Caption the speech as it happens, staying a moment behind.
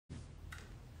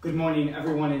Good morning,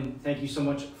 everyone, and thank you so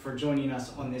much for joining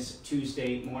us on this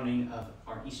Tuesday morning of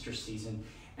our Easter season.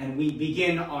 And we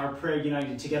begin our prayer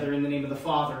united together in the name of the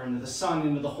Father, and of the Son,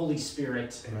 and of the Holy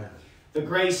Spirit. Amen. The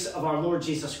grace of our Lord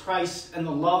Jesus Christ, and the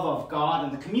love of God,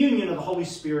 and the communion of the Holy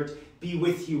Spirit be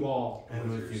with you all. And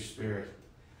with your spirit.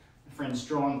 Friends,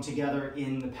 drawn together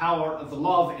in the power of the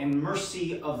love and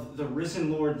mercy of the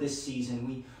risen Lord this season,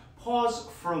 we pause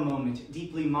for a moment,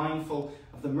 deeply mindful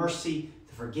of the mercy,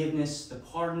 the forgiveness, the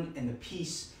pardon, and the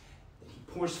peace that he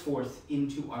pours forth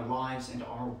into our lives and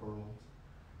our world.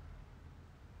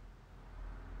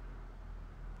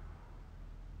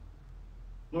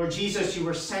 Lord Jesus, you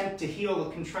were sent to heal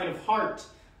a contrite of heart.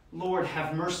 Lord,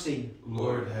 have mercy.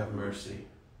 Lord, have mercy.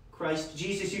 Christ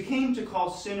Jesus, you came to call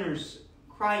sinners.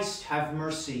 Christ, have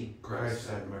mercy. Christ,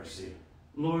 have mercy.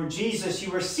 Lord Jesus,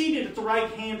 you are seated at the right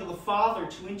hand of the Father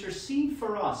to intercede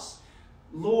for us.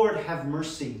 Lord, have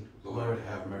mercy. Lord,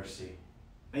 have mercy.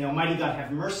 May Almighty God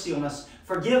have mercy on us,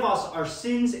 forgive us our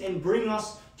sins, and bring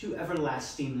us to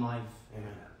everlasting life.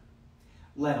 Amen.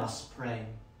 Let us pray.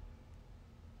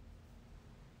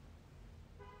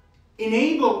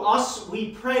 Enable us, we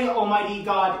pray, Almighty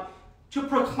God, to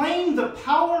proclaim the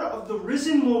power of the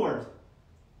risen Lord,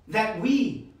 that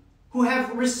we, who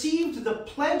have received the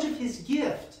pledge of his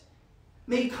gift,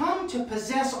 may come to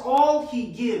possess all he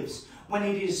gives when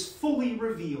it is fully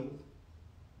revealed.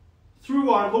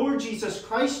 Through our Lord Jesus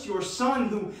Christ, your Son,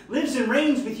 who lives and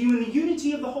reigns with you in the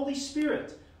unity of the Holy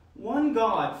Spirit, one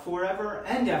God forever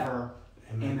and ever.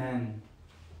 Amen. Amen.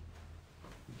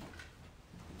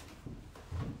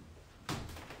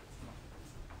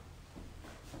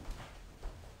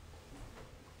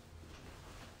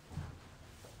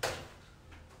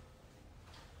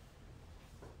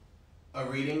 A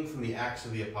reading from the Acts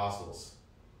of the Apostles.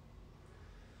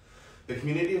 The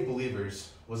community of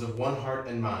believers was of one heart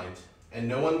and mind, and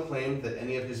no one claimed that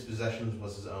any of his possessions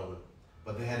was his own,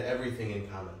 but they had everything in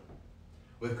common.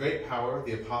 With great power,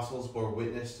 the apostles bore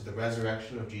witness to the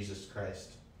resurrection of Jesus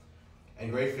Christ,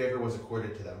 and great favor was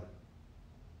accorded to them.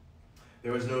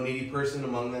 There was no needy person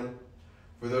among them,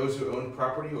 for those who owned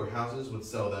property or houses would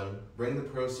sell them, bring the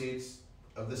proceeds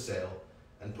of the sale,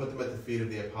 and put them at the feet of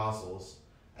the apostles,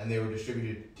 and they were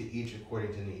distributed to each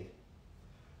according to need.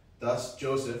 Thus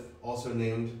Joseph, also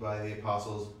named by the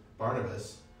apostles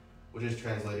Barnabas, which is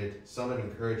translated son of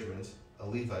encouragement, a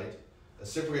Levite, a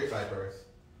Cypriot by birth,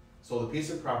 sold a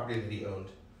piece of property that he owned,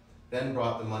 then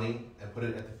brought the money and put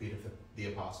it at the feet of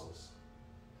the apostles.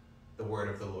 The word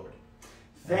of the Lord.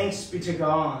 Thanks be to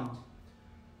God.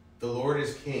 The Lord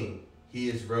is king, he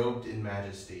is robed in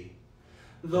majesty.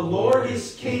 The Lord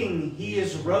is king, he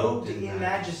is robed in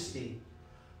majesty.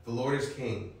 The Lord is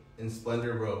king, in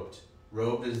splendor robed.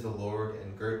 Robed is the Lord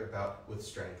and girt about with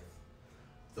strength.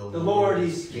 The Lord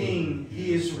is king,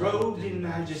 he is robed in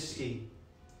majesty.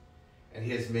 And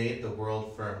he has made the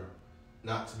world firm,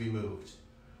 not to be moved.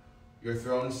 Your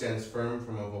throne stands firm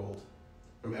from of old.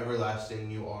 From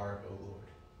everlasting you are, O Lord.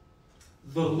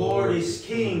 The Lord is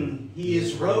king, he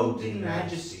is robed in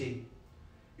majesty.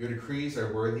 Your decrees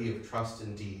are worthy of trust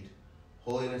indeed.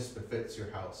 Holiness befits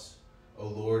your house, O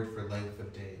Lord, for length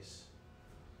of days.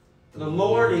 The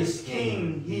Lord is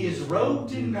king, he is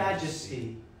robed in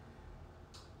majesty.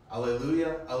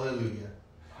 Alleluia, alleluia.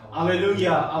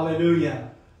 Alleluia, alleluia.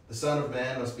 The Son of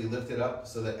Man must be lifted up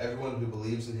so that everyone who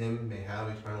believes in him may have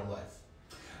eternal life.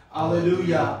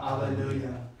 Alleluia,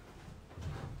 alleluia.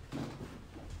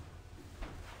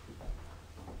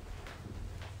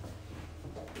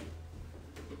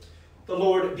 The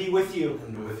Lord be with you.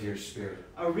 And with your spirit.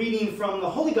 A reading from the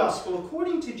Holy Gospel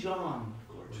according to John.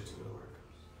 Glory to the Lord.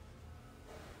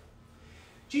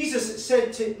 Jesus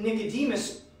said to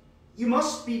Nicodemus, "You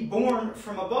must be born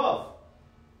from above.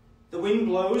 The wind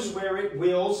blows where it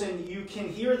wills, and you can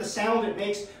hear the sound it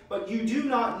makes, but you do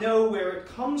not know where it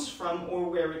comes from or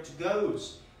where it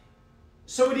goes.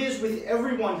 So it is with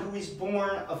everyone who is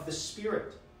born of the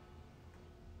Spirit."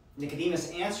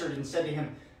 Nicodemus answered and said to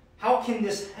him, "How can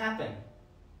this happen?"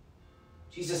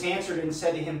 Jesus answered and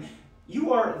said to him,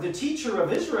 "You are the teacher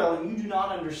of Israel, and you do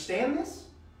not understand this?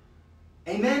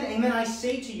 Amen, amen, I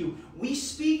say to you, we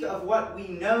speak of what we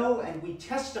know, and we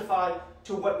testify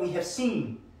to what we have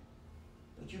seen.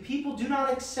 But you people do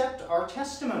not accept our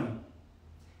testimony.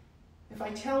 If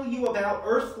I tell you about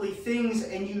earthly things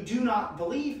and you do not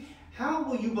believe, how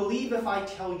will you believe if I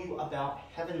tell you about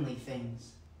heavenly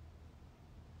things?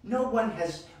 No one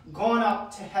has gone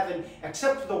up to heaven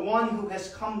except the one who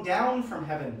has come down from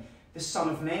heaven, the Son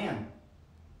of Man.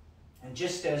 And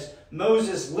just as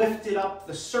Moses lifted up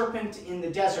the serpent in the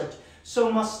desert,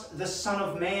 so must the Son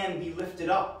of Man be lifted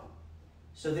up,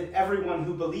 so that everyone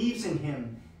who believes in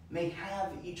him may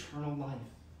have eternal life.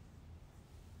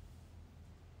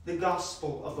 The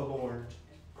Gospel of the Lord.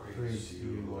 Praise to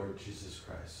you, Lord Jesus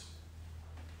Christ.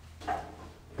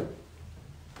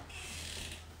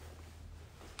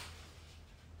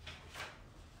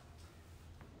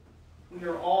 We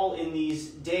are all in these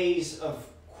days of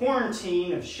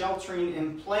quarantine, of sheltering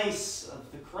in place,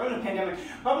 of the corona pandemic,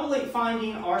 probably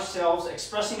finding ourselves,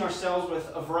 expressing ourselves with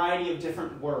a variety of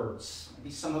different words.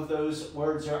 Maybe some of those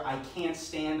words are, I can't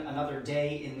stand another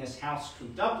day in this house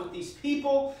cooped up with these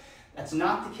people. That's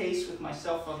not the case with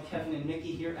myself, Father Kevin, and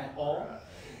Mickey here at all.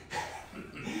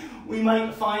 We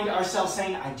might find ourselves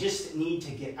saying, I just need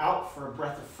to get out for a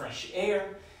breath of fresh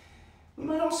air. We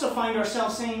might also find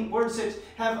ourselves saying words that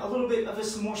have a little bit of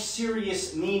a more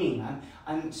serious meaning.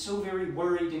 I'm so very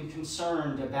worried and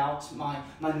concerned about my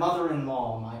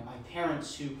mother-in-law, my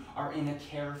parents who are in a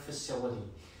care facility.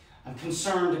 I'm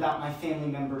concerned about my family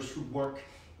members who work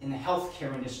in the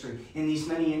healthcare industry, in these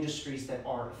many industries that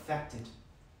are affected.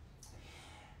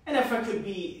 And if I could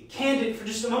be candid for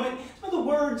just a moment, some of the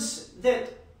words that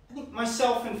I think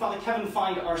myself and Father Kevin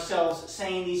find ourselves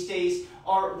saying these days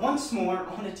are once more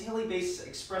on a daily basis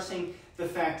expressing the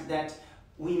fact that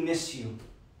we miss you.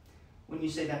 Wouldn't you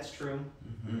say that's true?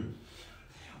 Mm-hmm.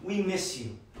 We miss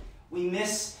you. We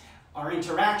miss our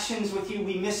interactions with you.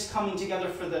 We miss coming together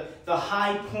for the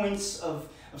high points of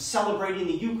celebrating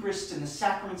the Eucharist and the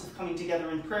sacraments of coming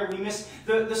together in prayer. We miss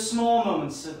the small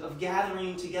moments of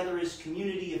gathering together as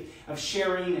community, of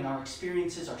sharing in our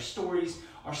experiences, our stories,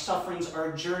 our sufferings,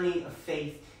 our journey of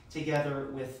faith together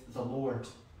with the Lord.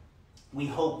 We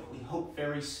hope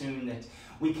very soon that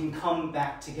we can come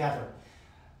back together.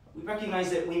 We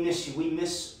recognize that we miss you. We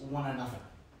miss one another.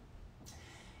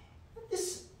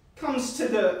 This comes to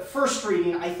the first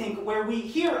reading, I think, where we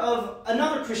hear of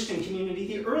another Christian community,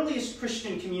 the earliest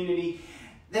Christian community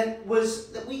that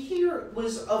we hear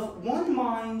was of one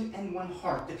mind and one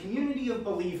heart, the community of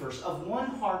believers of one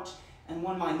heart and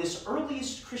one mind. This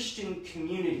earliest Christian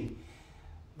community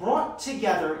brought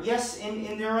together, yes,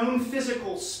 in their own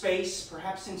physical space,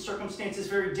 perhaps in circumstances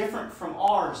very different from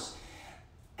ours,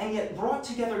 and yet brought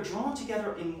together, drawn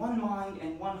together in one mind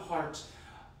and one heart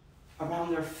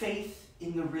around their faith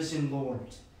in the risen Lord.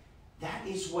 That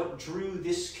is what drew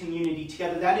this community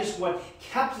together. That is what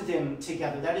kept them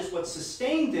together. That is what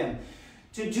sustained them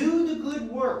to do the good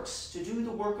works, to do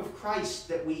the work of Christ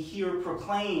that we hear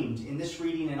proclaimed in this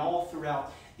reading and all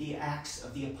throughout the Acts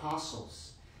of the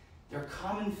Apostles. Their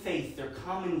common faith, their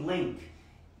common link,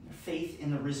 their faith in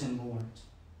the risen Lord.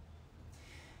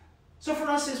 So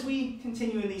for us, as we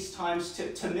continue in these times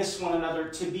to miss one another,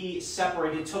 to be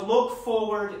separated, to look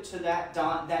forward to that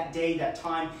day, that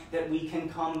time that we can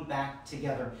come back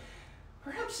together.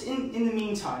 Perhaps in the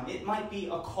meantime, it might be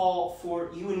a call for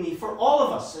you and me, for all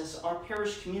of us as our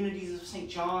parish communities of St.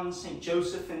 John, St.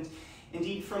 Joseph, and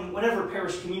indeed from whatever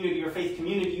parish community or faith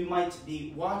community you might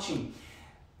be watching,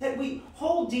 that we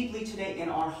hold deeply today in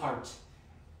our heart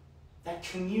that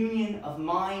communion of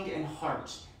mind and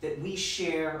heart that we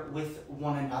share with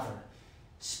one another,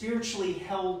 spiritually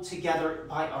held together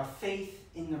by our faith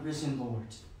in the risen Lord.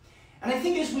 And I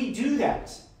think as we do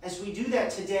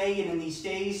that today and in these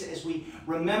days, as we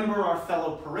remember our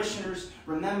fellow parishioners,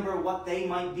 remember what they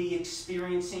might be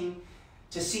experiencing,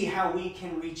 to see how we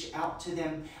can reach out to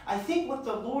them, I think what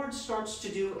the Lord starts to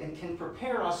do and can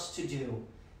prepare us to do,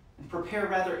 and prepare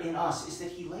rather in us, is that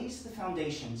he lays the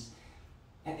foundations.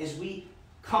 And as we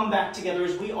come back together,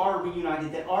 as we are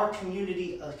reunited, that our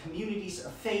communities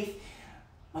of faith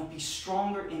might be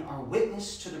stronger in our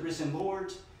witness to the risen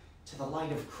Lord, to the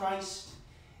light of Christ.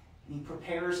 And he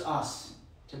prepares us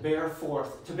to bear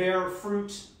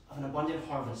fruit of an abundant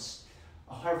harvest,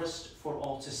 a harvest for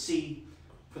all to see,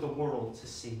 for the world to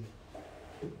see.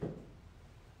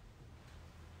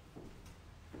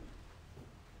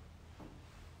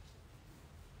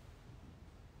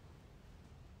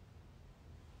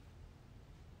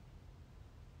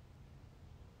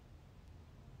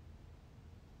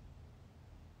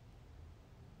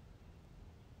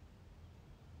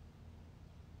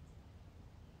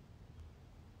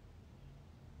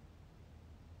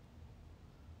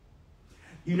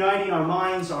 Uniting our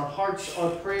minds, our hearts,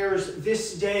 our prayers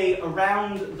this day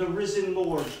around the risen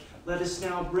Lord, let us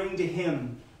now bring to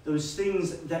him those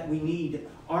things that we need,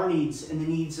 our needs and the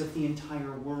needs of the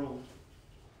entire world.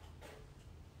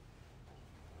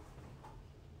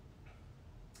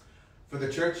 For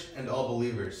the church and all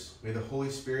believers, may the Holy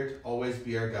Spirit always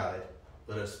be our guide.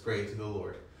 Let us pray to the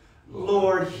Lord.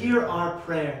 Lord, hear our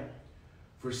prayer.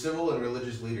 For civil and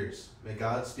religious leaders, may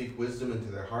God speak wisdom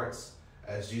into their hearts,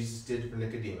 as Jesus did for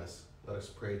Nicodemus. Let us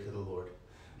pray to the Lord.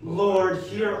 Lord,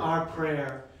 hear our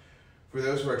prayer. For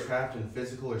those who are trapped in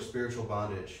physical or spiritual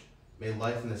bondage, may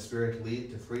life in the Spirit lead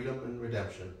to freedom and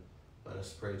redemption. Let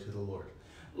us pray to the Lord.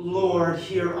 Lord,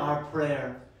 hear our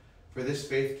prayer. For this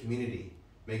faith community,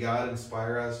 may God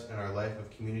inspire us in our life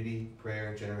of community, prayer,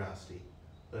 and generosity.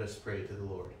 Let us pray to the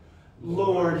Lord.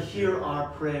 Lord, hear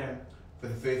our prayer. For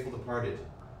the faithful departed,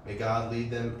 may God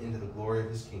lead them into the glory of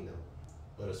his kingdom.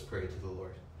 Let us pray to the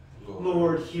Lord.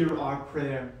 Lord, hear our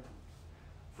prayer.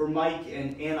 For Mike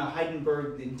and Anna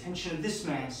Heidenberg, the intention of this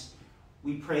Mass,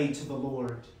 we pray to the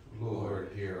Lord.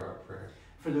 Lord, hear our prayer.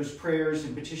 For those prayers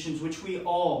and petitions which we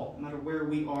all, no matter where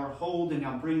we are, hold and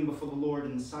now bring before the Lord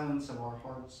in the silence of our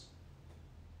hearts.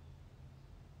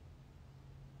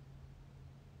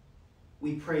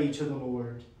 We pray to the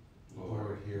Lord.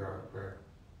 Lord, hear our prayer.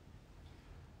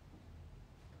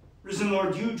 Risen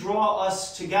Lord, you draw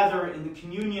us together in the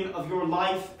communion of your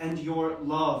life and your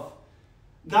love.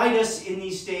 Guide us in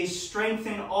these days.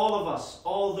 Strengthen all of us,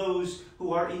 all those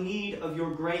who are in need of your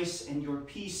grace and your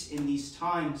peace in these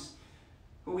times.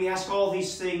 For we ask all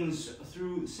these things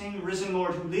through the same risen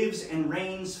Lord who lives and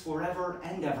reigns forever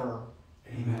and ever.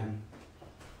 Amen.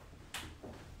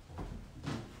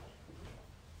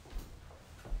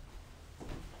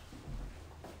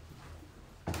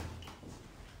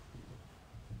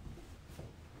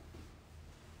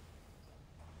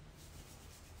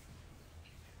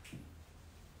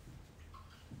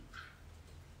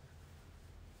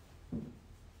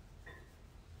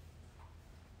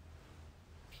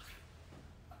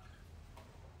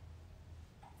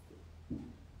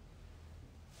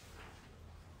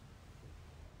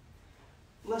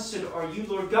 Blessed are you,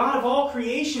 Lord God of all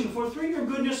creation, for through your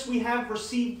goodness we have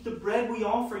received the bread we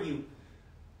offer you.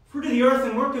 Fruit of the earth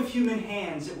and work of human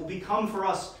hands, it will become for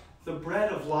us the bread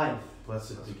of life.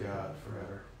 Blessed be God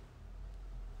forever.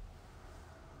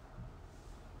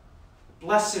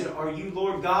 Blessed are you,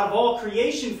 Lord God of all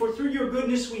creation, for through your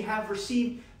goodness we have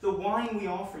received the wine we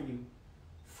offer you.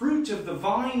 Fruit of the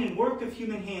vine and work of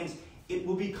human hands, it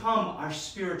will become our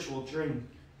spiritual drink.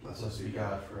 Blessed be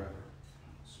God forever.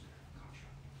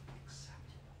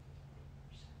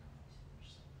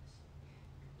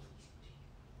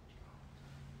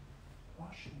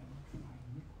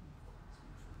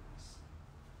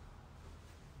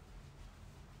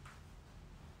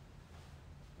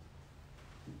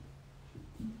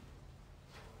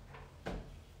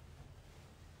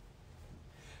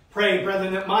 Pray,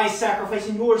 brethren, that my sacrifice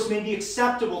and yours may be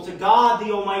acceptable to God,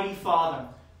 the Almighty Father.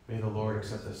 May the Lord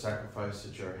accept the sacrifice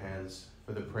at your hands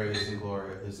for the praise and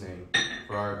glory of his name,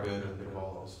 for our good and of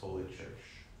all his holy church.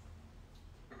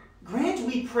 Grant,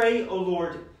 we pray, O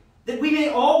Lord, that we may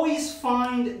always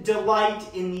find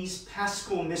delight in these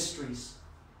paschal mysteries,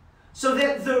 so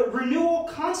that the renewal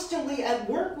constantly at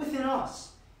work within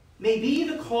us may be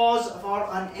the cause of our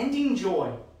unending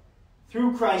joy,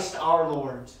 through Christ our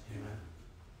Lord. Amen.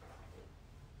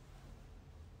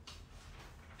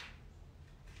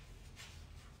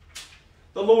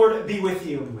 The Lord be with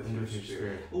you. And with your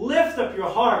spirit. Lift up your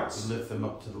hearts. We lift them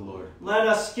up to the Lord. Let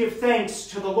us give thanks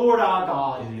to the Lord our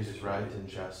God. It is right and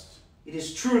just. It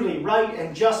is truly right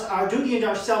and just, our duty and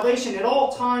our salvation at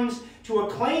all times, to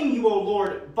acclaim you, O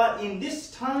Lord, but in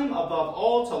this time above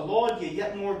all to laud you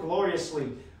yet more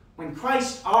gloriously, when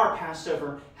Christ our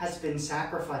Passover has been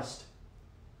sacrificed.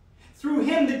 Through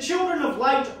him the children of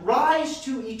light rise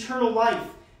to eternal life,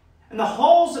 and the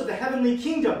halls of the heavenly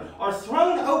kingdom are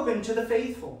thrown open to the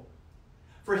faithful.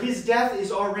 For his death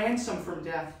is our ransom from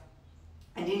death,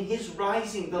 and in his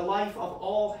rising the life of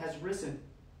all has risen.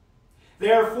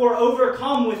 Therefore,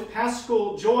 overcome with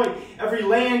paschal joy, every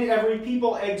land, every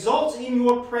people exalts in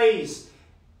your praise,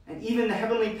 and even the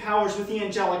heavenly powers with the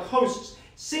angelic hosts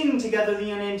sing together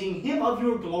the unending hymn of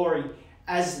your glory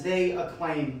as they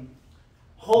acclaim.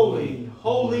 Holy,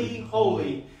 holy,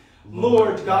 holy,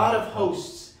 Lord God of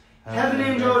hosts, heaven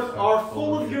and earth are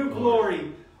full of your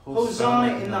glory.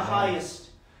 Hosanna in the highest.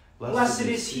 Blessed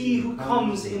is he who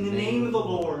comes in the name of the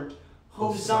Lord.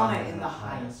 Hosanna in the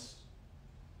highest.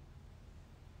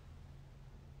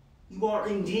 You are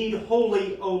indeed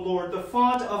holy, O Lord, the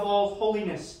font of all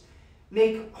holiness.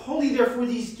 Make holy, therefore,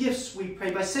 these gifts, we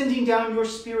pray, by sending down your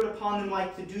Spirit upon them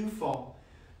like the dewfall,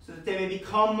 so that they may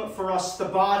become for us the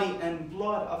body and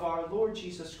blood of our Lord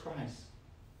Jesus Christ.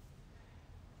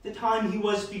 The time he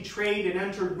was betrayed and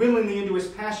entered willingly into his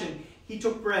passion, he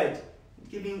took bread,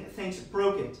 and giving thanks,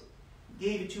 broke it,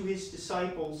 gave it to his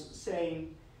disciples,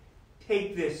 saying,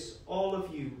 "Take this, all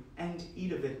of you, and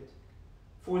eat of it,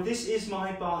 for this is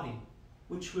my body,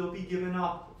 which will be given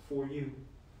up for you."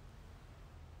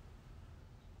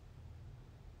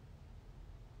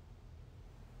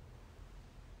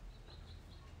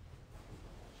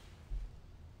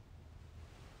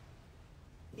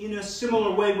 in a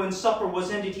similar way, when supper was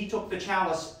ended, he took the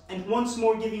chalice, and once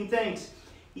more giving thanks,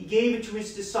 he gave it to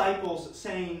his disciples,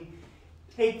 saying,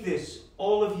 "Take this,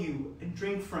 all of you, and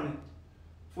drink from it.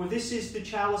 For this is the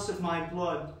chalice of my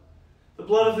blood, the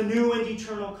blood of the new and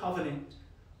eternal covenant,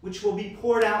 which will be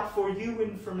poured out for you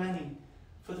and for many,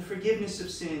 for the forgiveness of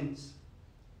sins.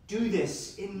 Do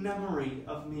this in memory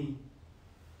of me."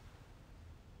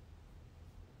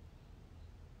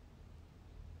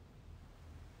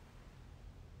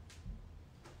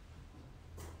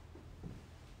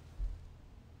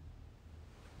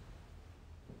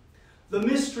 The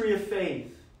mystery of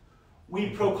faith.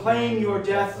 We proclaim your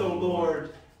death, O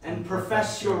Lord, and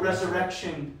profess your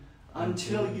resurrection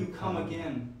until you come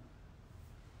again.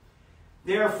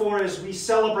 Therefore, as we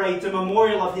celebrate the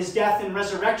memorial of his death and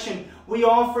resurrection, we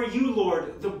offer you,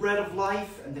 Lord, the bread of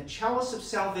life and the chalice of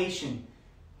salvation,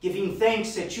 giving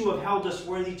thanks that you have held us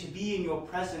worthy to be in your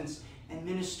presence and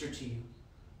minister to you.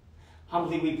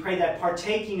 Humbly we pray that,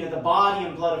 partaking of the body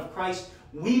and blood of Christ,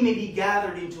 we may be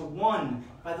gathered into one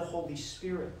by the Holy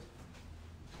Spirit.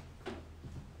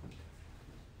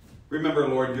 Remember,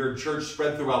 Lord, your church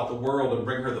spread throughout the world, and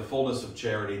bring her the fullness of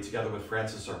charity, together with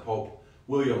Francis our Pope,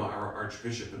 William our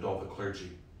Archbishop, and all the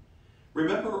clergy.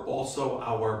 Remember also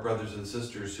our brothers and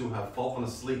sisters who have fallen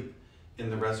asleep in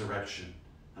the resurrection,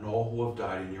 and all who have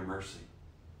died in your mercy.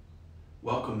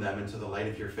 Welcome them into the light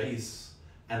of your face,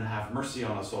 and have mercy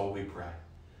on us all, we pray,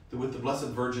 that with the Blessed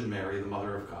Virgin Mary, the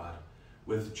Mother of God,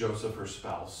 with Joseph her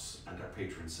spouse and our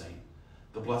patron saint,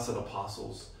 the blessed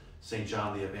apostles, St.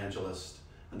 John the Evangelist,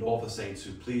 and all the saints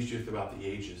who pleased you throughout the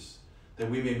ages, that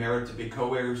we may merit to be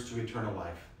co-heirs to eternal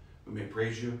life, we may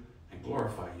praise you and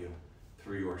glorify you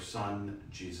through your Son,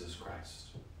 Jesus Christ.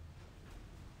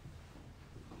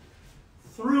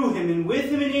 Through him, and with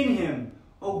him, and in him,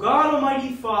 O God,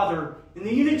 Almighty Father, in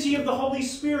the unity of the Holy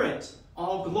Spirit,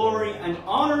 all glory and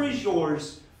honor is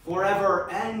yours forever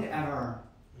and ever.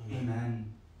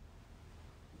 Amen.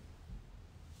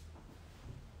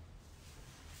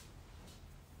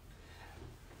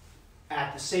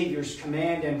 At the Savior's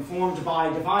command and formed by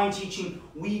divine teaching,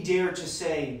 we dare to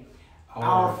say,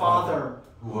 Our Father,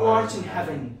 who art in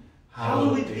heaven,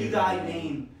 hallowed be thy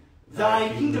name. Thy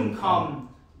kingdom come,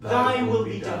 thy will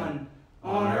be done,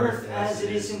 on earth as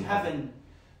it is in heaven.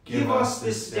 Give us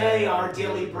this day our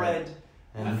daily bread,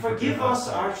 and forgive us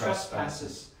our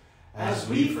trespasses, as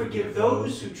we forgive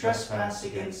those who trespass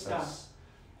against us.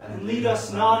 And lead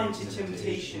us not into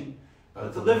temptation,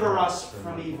 but deliver us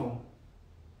from evil.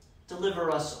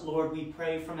 Deliver us, Lord, we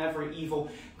pray, from every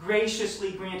evil.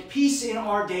 Graciously grant peace in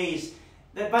our days,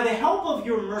 that by the help of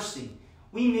your mercy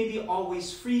we may be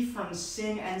always free from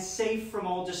sin and safe from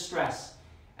all distress,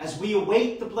 as we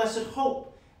await the blessed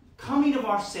hope, coming of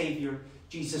our Savior,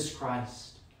 Jesus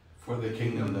Christ. For the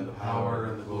kingdom, the power,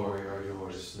 and the glory are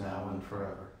yours, now and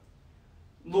forever.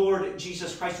 Lord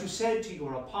Jesus Christ, who said to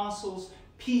your apostles,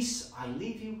 Peace I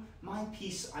leave you, my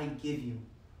peace I give you.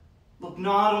 Look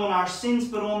not on our sins,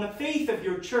 but on the faith of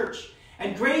your church,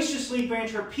 and graciously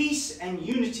grant her peace and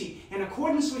unity in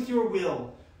accordance with your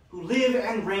will, who live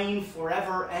and reign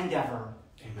forever and ever.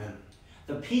 Amen.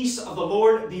 The peace of the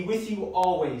Lord be with you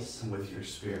always. And with your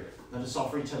spirit. Let us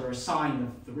offer each other a sign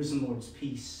of the risen Lord's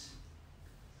peace.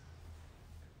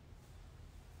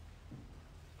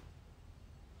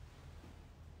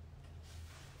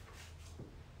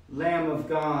 Lamb of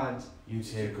God, you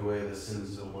take away the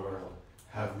sins of the world.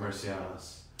 Have mercy on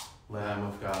us. Lamb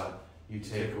of God, you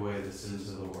take away the sins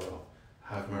of the world.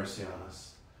 Have mercy on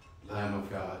us. Lamb of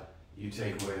God, you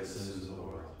take away the sins of the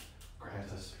world.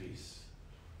 Grant us peace.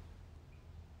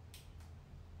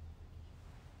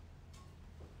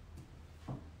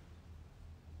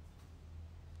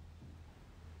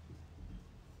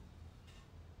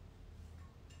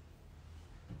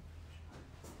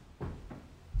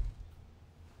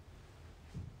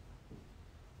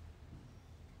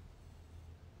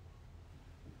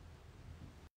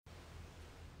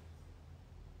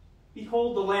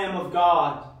 behold the Lamb of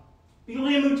God, the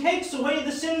Lamb who takes away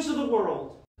the sins of the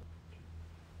world.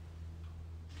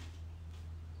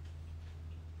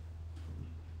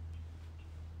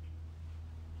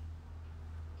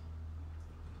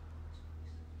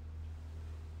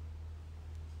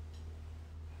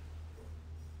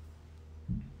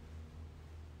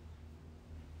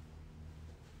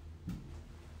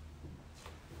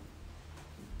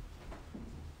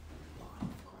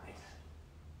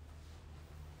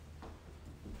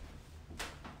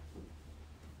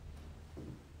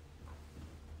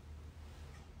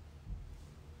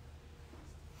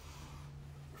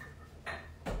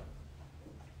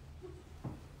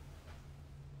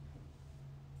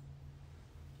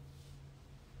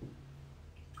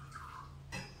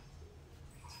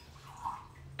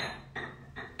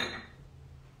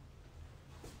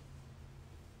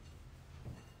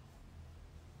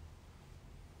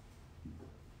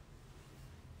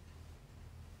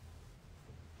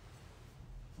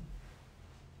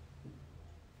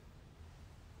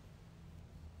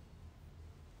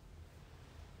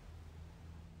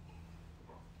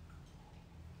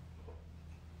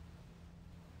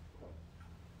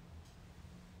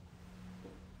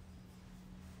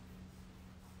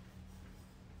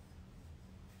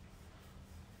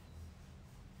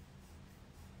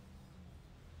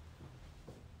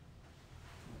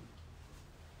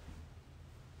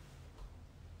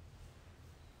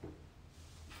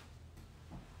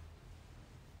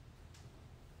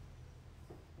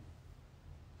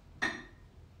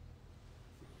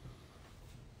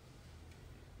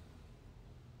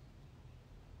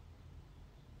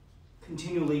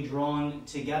 continually drawn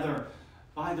together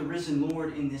by the risen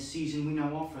Lord in this season, we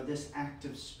now offer this act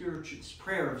of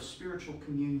prayer of spiritual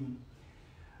communion.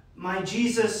 My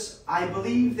Jesus, I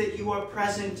believe that you are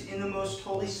present in the most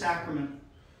holy sacrament.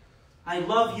 I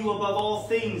love you above all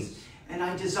things, and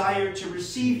I desire to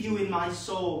receive you in my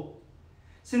soul.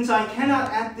 Since I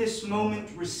cannot at this moment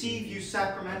receive you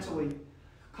sacramentally,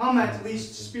 come at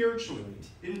least spiritually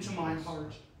into my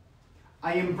heart.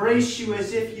 I embrace you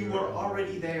as if you were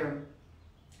already there,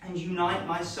 and unite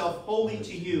myself wholly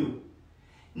to you.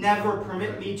 Never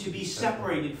permit me to be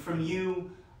separated from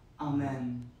you.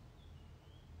 Amen.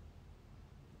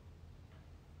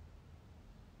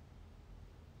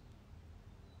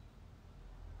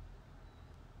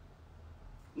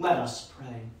 Let us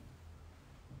pray.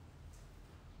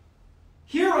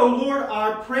 Hear, O Lord,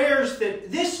 our prayers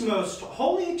that this most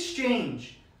holy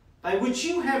exchange, by which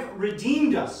you have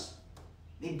redeemed us,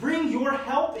 may bring your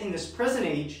help in this present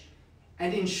age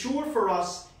and ensure for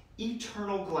us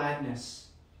eternal gladness.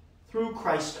 Through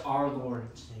Christ our Lord.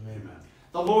 Amen.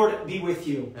 The Lord be with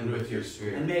you. And with your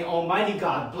spirit. And may Almighty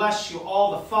God bless you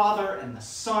all, the Father and the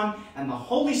Son and the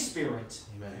Holy Spirit.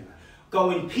 Amen.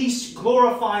 Go in peace,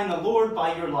 glorifying the Lord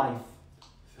by your life.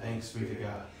 Thanks be to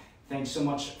God. Thanks so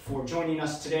much for joining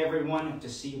us today, everyone. Hope to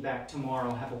see you back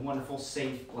tomorrow. Have a wonderful,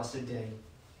 safe, blessed day.